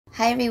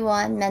Hi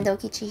everyone,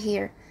 Mendokichi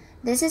here.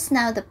 This is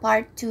now the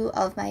part 2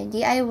 of my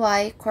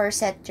DIY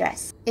corset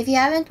dress. If you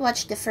haven't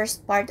watched the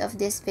first part of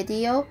this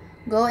video,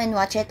 go and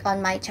watch it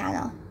on my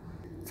channel.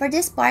 For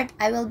this part,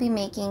 I will be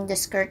making the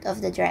skirt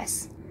of the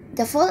dress.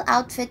 The full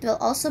outfit will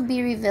also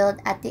be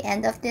revealed at the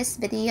end of this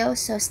video,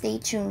 so stay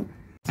tuned.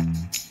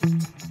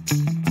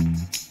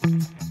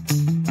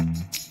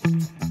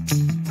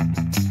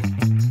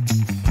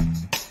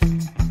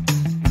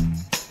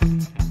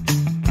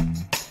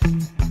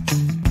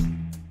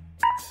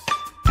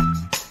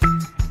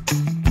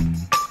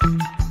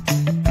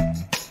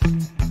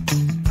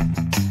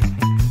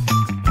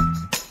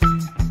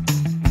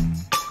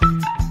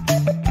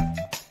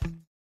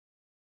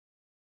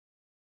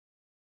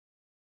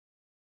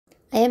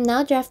 I am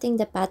now drafting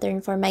the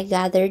pattern for my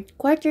gathered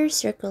quarter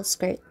circle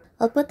skirt.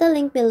 I'll put a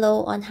link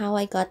below on how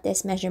I got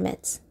these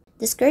measurements.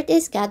 The skirt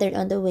is gathered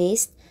on the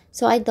waist,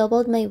 so I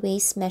doubled my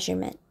waist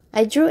measurement.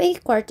 I drew a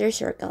quarter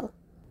circle.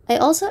 I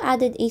also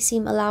added a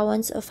seam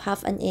allowance of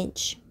half an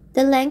inch.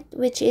 The length,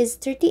 which is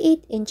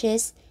 38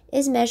 inches,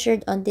 is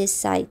measured on these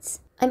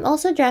sides. I'm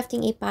also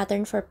drafting a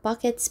pattern for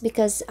pockets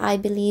because I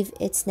believe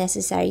it's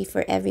necessary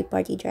for every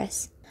party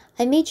dress.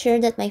 I made sure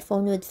that my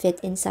phone would fit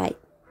inside.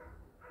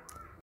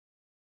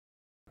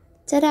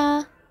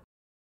 Ta-da!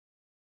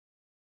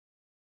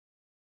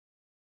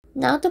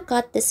 Now to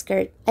cut the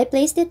skirt, I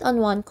placed it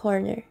on one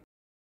corner.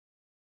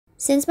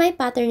 Since my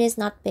pattern is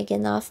not big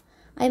enough,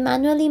 I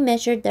manually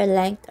measured the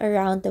length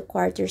around the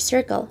quarter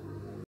circle.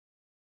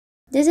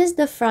 This is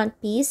the front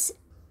piece,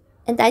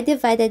 and I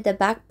divided the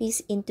back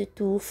piece into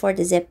two for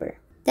the zipper.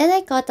 Then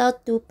I cut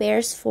out two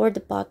pairs for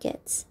the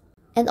pockets,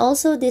 and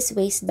also this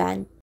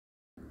waistband.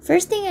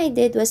 First thing I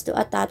did was to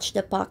attach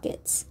the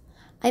pockets.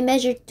 I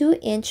measured 2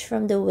 inches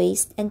from the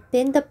waist and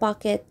pinned the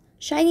pocket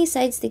shiny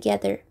sides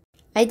together.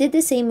 I did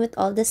the same with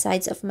all the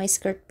sides of my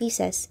skirt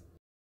pieces.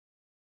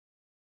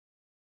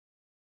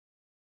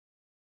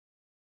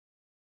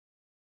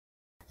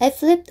 I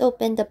flipped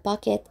open the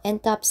pocket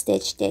and top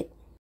stitched it.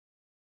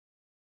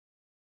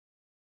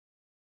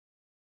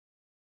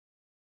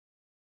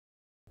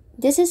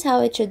 This is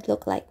how it should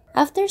look like.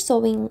 After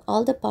sewing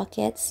all the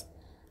pockets,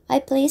 I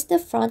placed the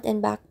front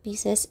and back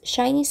pieces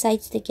shiny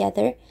sides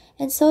together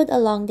and sewed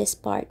along this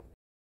part.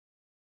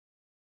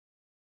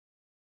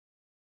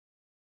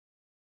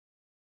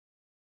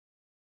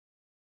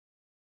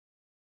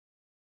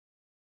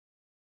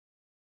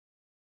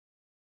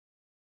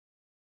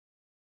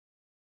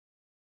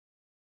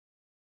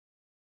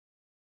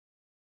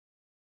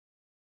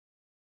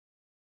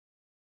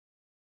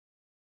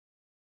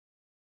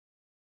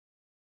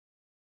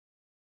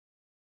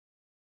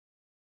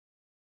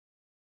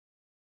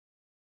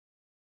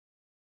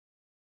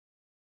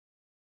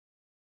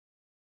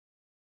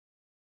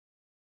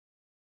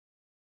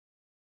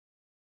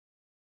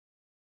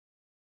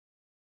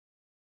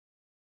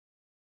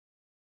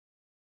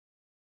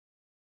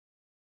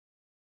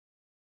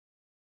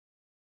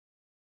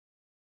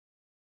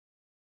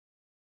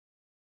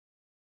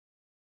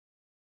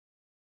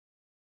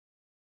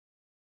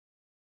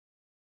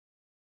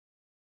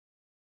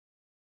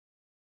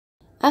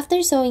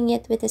 After sewing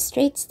it with a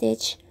straight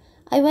stitch,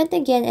 I went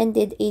again and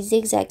did a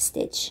zigzag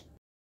stitch.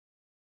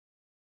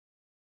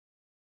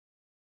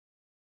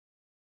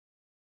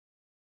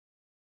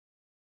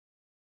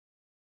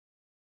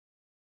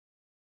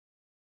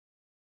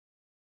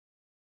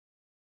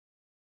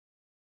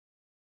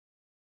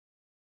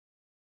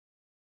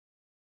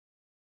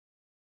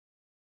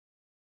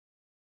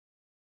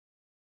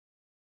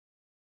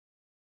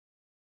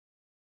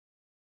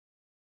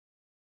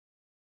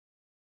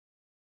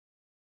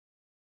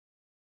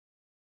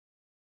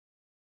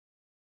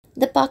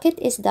 The pocket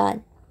is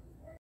done.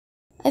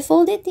 I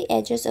folded the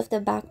edges of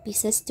the back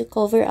pieces to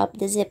cover up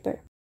the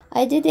zipper.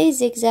 I did a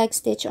zigzag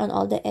stitch on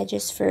all the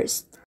edges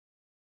first.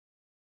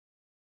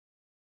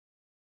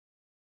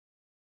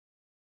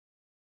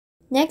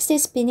 Next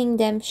is pinning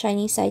them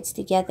shiny sides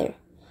together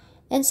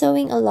and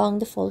sewing along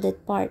the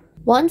folded part.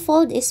 One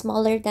fold is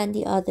smaller than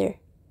the other.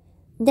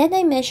 Then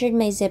I measured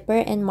my zipper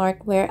and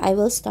marked where I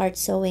will start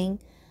sewing.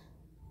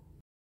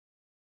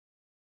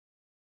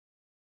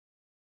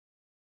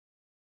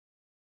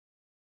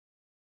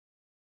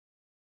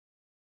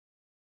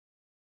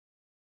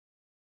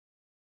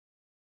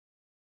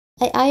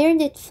 I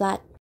ironed it flat.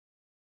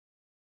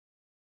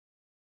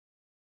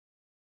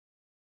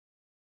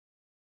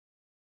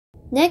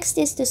 Next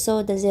is to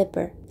sew the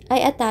zipper. I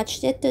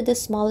attached it to the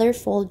smaller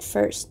fold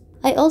first.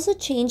 I also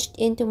changed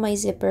into my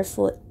zipper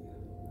foot.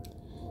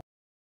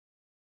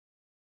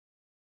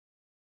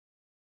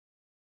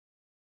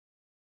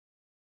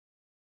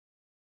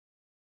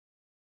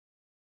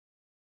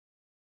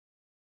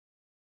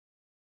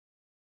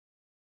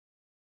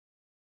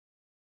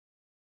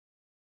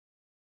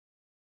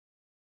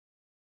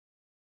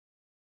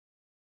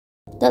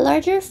 The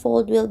larger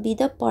fold will be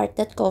the part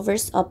that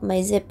covers up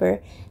my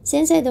zipper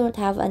since I don't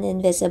have an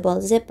invisible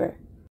zipper.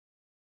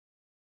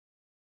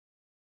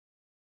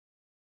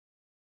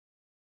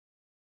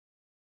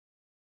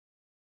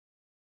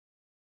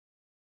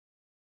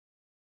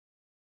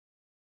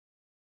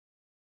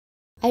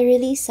 I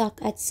really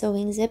suck at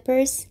sewing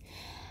zippers.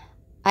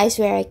 I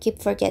swear I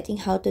keep forgetting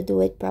how to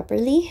do it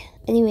properly.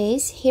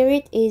 Anyways, here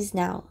it is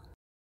now.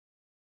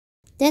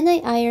 Then I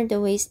ironed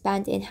the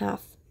waistband in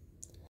half.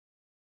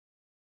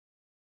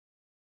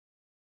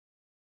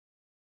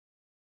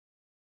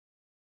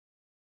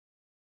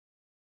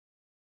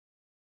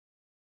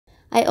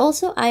 I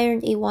also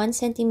ironed a 1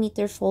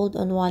 cm fold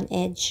on one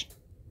edge.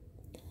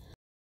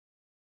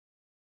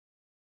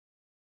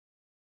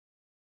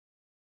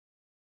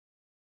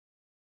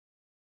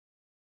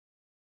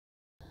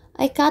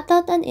 I cut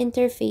out an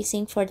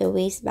interfacing for the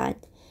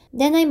waistband.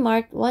 Then I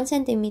marked 1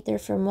 cm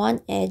from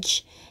one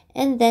edge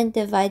and then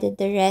divided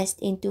the rest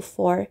into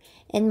 4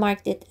 and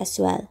marked it as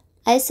well.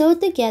 I sewed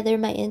together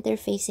my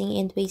interfacing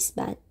and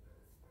waistband.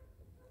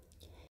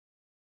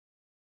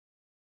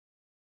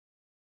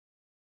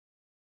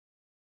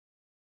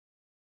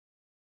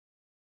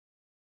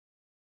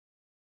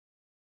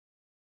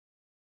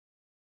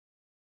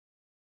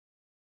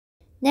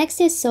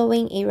 Next is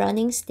sewing a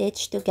running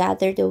stitch to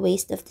gather the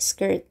waist of the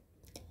skirt.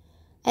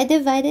 I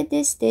divided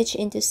this stitch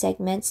into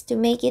segments to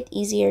make it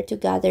easier to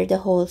gather the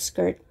whole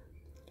skirt.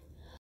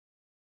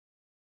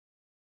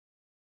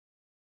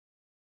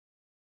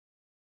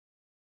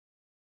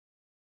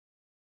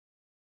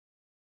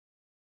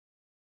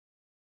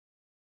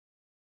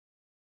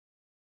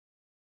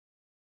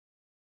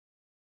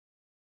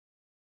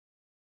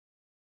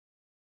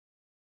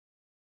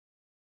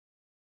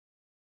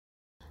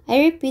 I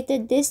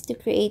repeated this to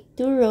create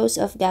 2 rows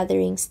of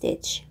gathering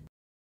stitch.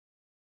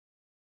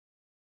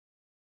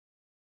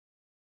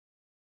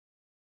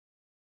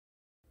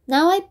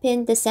 Now I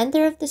pinned the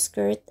center of the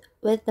skirt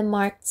with the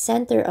marked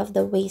center of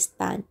the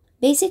waistband,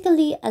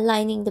 basically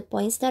aligning the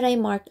points that I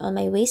marked on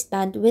my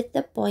waistband with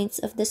the points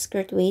of the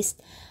skirt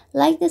waist,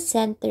 like the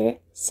center,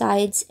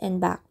 sides,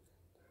 and back.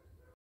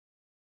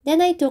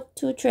 Then I took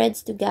 2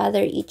 threads to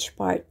gather each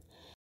part.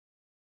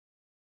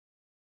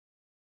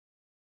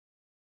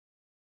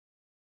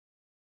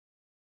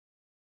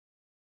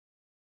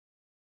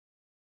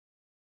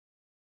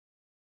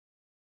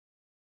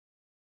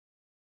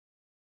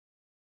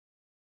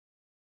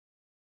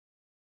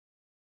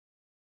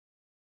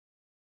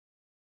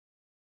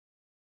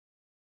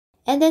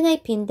 And then I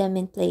pinned them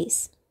in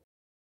place.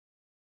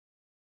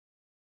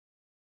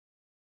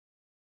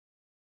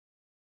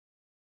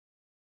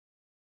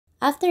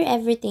 After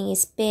everything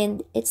is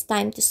pinned, it's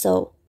time to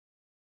sew.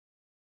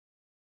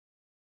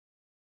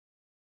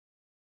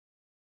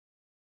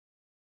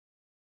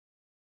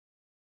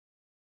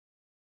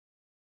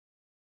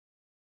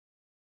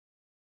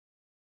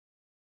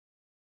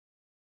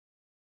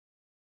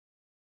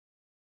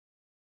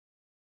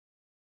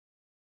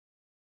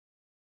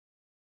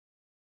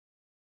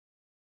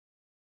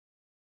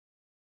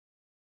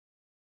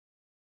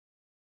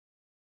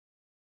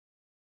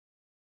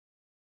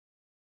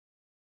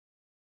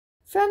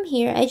 From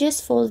here, I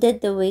just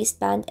folded the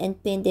waistband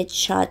and pinned it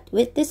shut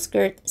with the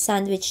skirt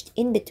sandwiched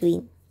in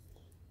between.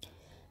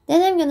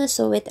 Then I'm gonna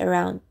sew it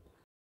around.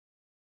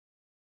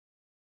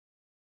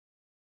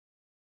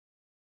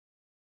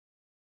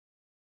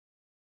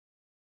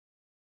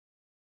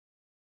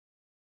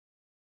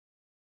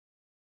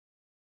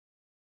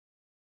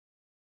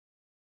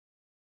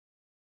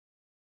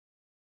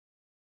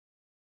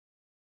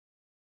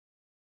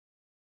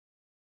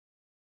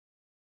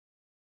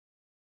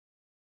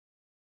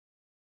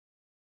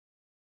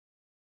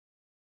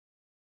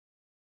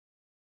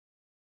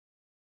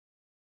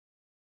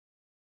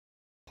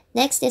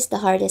 Next is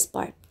the hardest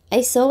part.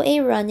 I sew a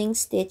running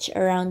stitch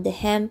around the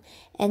hem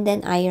and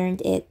then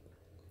ironed it.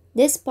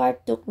 This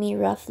part took me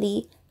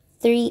roughly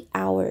 3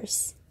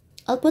 hours.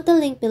 I'll put a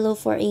link below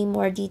for a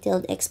more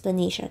detailed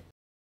explanation.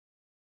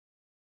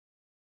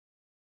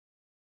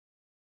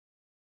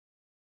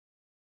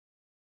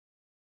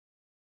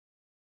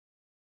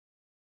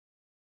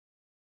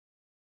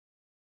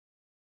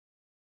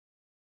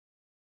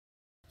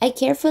 I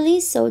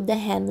carefully sewed the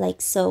hem like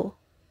so.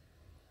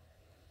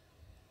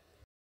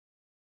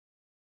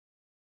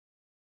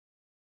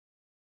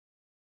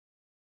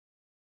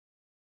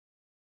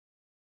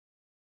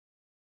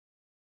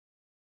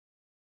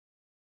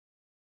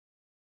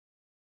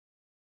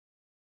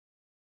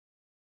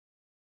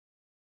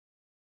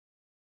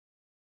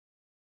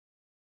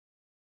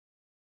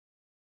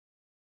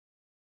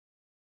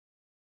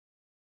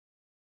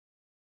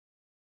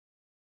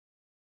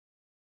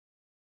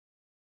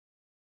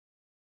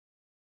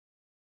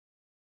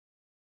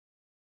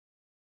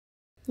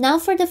 Now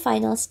for the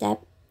final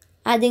step,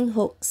 adding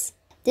hooks.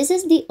 This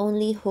is the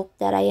only hook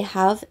that I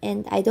have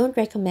and I don't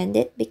recommend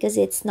it because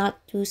it's not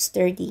too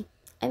sturdy.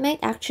 I might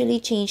actually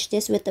change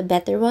this with a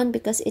better one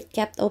because it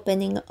kept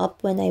opening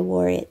up when I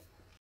wore it.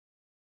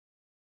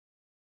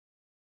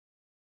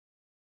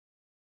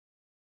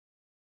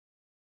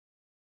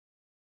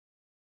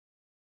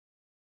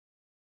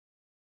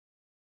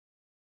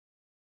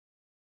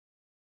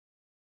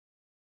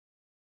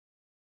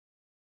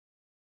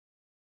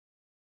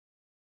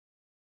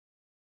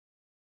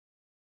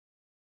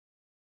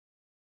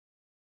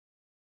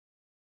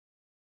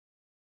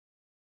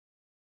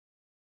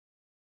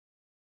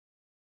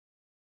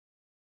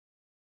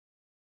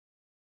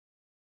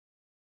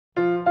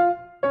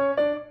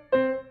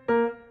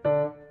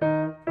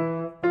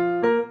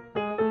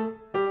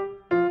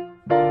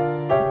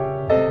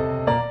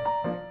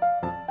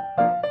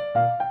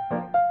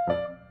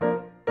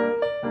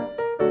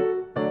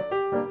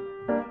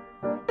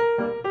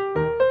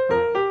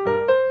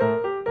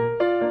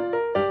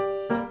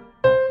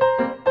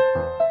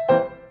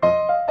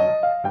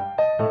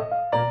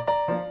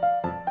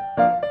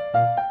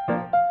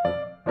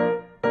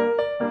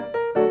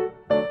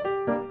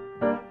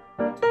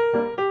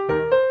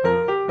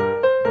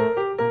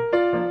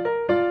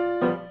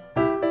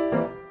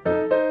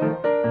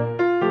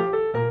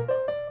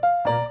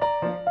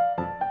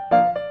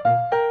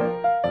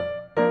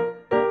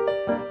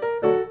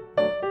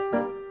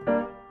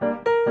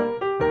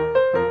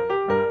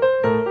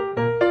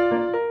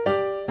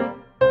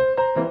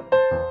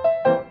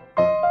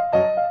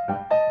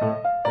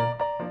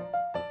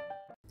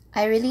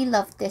 I really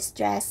love this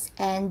dress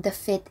and the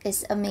fit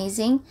is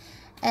amazing,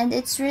 and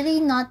it's really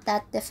not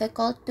that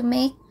difficult to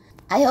make.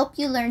 I hope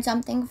you learned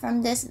something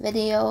from this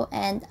video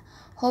and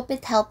hope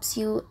it helps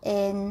you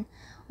in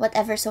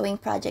whatever sewing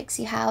projects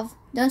you have.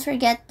 Don't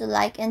forget to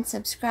like and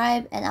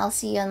subscribe, and I'll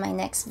see you on my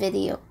next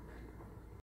video.